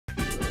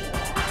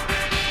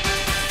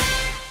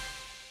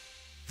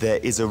There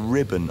is a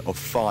ribbon of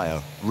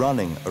fire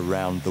running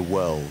around the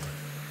world.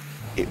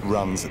 It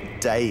runs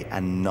day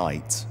and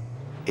night.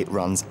 It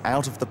runs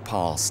out of the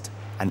past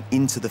and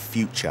into the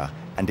future,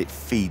 and it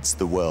feeds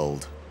the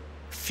world.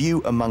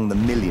 Few among the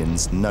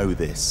millions know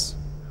this.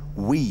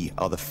 We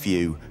are the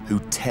few who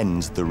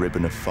tend the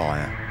ribbon of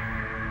fire.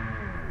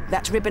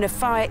 That ribbon of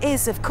fire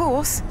is, of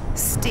course,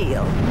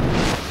 steel.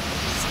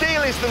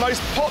 Steel is the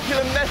most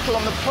popular metal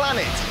on the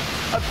planet.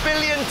 1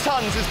 billion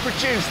tonnes is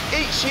produced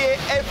each year,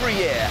 every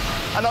year.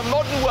 And our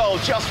modern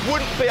world just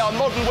wouldn't be our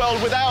modern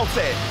world without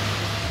it.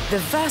 The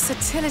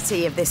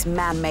versatility of this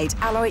man-made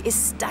alloy is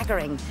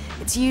staggering.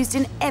 It's used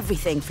in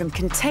everything from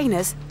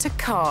containers to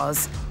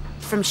cars,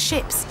 from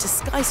ships to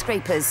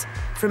skyscrapers,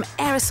 from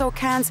aerosol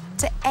cans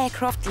to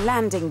aircraft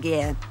landing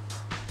gear.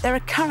 There are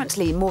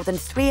currently more than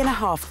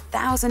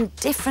 3,500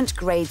 different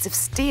grades of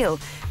steel,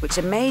 which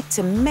are made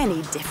to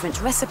many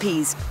different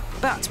recipes.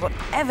 But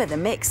whatever the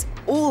mix,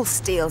 all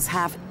steels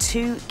have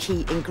two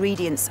key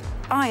ingredients,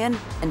 iron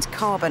and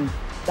carbon.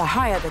 The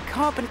higher the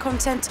carbon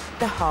content,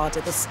 the harder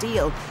the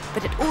steel,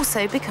 but it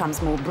also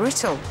becomes more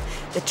brittle.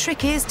 The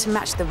trick is to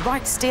match the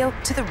right steel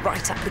to the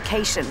right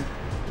application.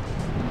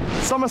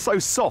 Some are so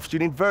soft you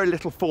need very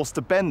little force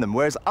to bend them,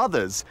 whereas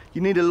others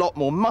you need a lot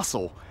more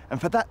muscle. And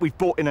for that we've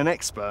brought in an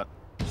expert.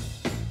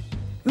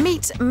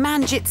 Meet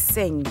Manjit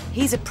Singh.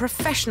 He's a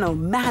professional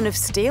man of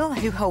steel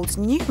who holds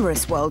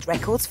numerous world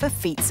records for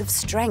feats of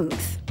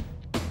strength.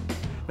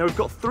 Now, we've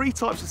got three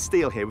types of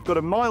steel here. We've got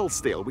a mild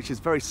steel, which is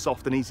very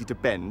soft and easy to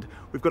bend.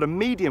 We've got a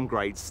medium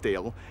grade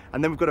steel,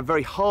 and then we've got a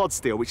very hard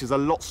steel, which is a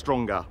lot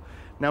stronger.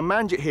 Now,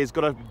 Manjit here's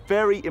got a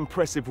very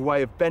impressive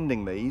way of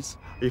bending these.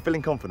 Are you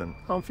feeling confident?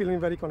 I'm feeling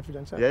very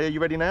confident, sir. Yeah, are you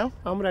ready now?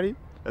 I'm ready.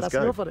 Let's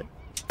go for it.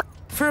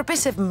 For a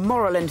bit of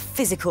moral and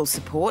physical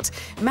support,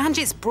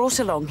 Manjit's brought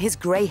along his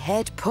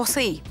grey-haired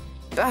posse.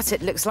 But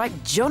it looks like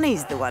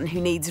Johnny's the one who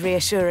needs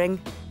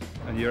reassuring.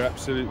 And you're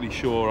absolutely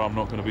sure I'm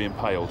not going to be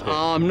impaled here?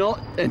 I'm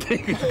not. Yeah,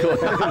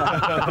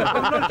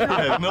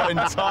 not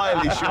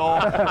entirely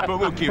sure, but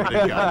we'll give it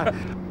a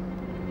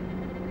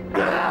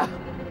go.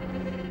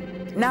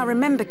 Now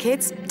remember,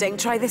 kids, don't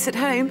try this at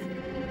home.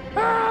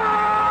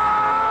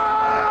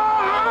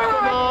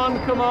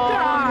 Come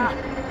on.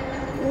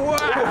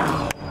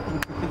 Wow!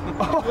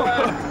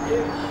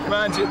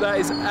 Manjit, that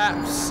is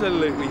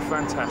absolutely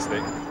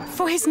fantastic.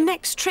 For his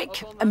next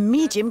trick, a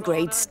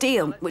medium-grade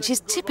steel, which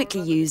is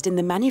typically used in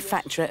the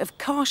manufacture of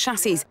car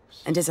chassis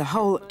and is a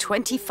whole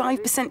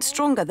 25%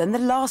 stronger than the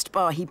last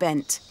bar he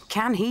bent.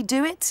 Can he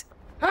do it?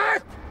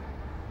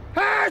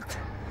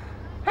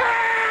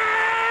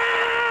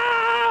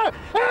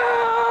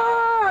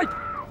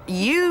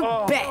 You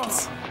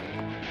bet!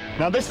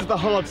 Now, this is the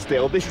hard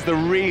steel. This is the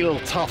real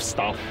tough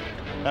stuff.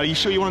 Now, are you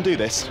sure you want to do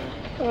this?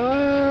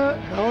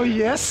 Oh,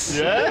 yes.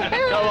 Yeah?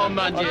 Come on,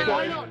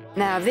 Manjit.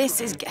 Now,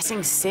 this is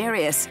getting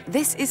serious.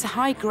 This is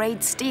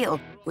high-grade steel,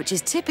 which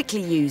is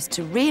typically used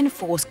to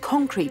reinforce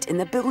concrete in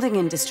the building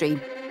industry.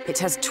 It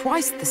has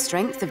twice the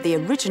strength of the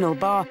original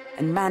bar,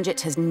 and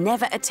Manjit has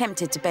never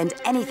attempted to bend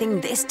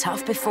anything this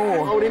tough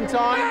before. Hold him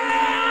tight.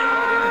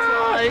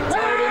 Hold him tight.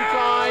 Hold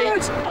him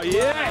tight. Oh,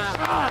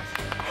 yeah!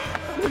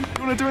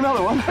 You want to do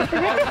another one?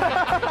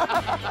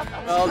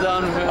 Well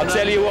done. I'll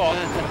tell you what,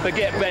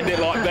 forget bend it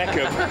like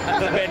Beckham,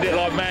 bend it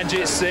like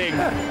Manjit Singh.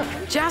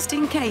 Just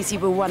in case you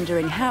were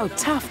wondering how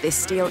tough this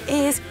steel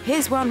is,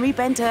 here's one we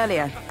bent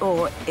earlier.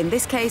 Or, in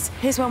this case,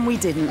 here's one we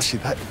didn't.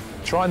 Actually, that...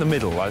 Try in the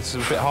middle. It's a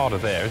bit harder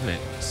there, isn't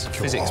it? It's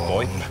physics,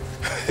 boy.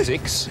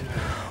 Physics.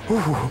 Ooh,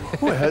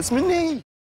 where's my knee?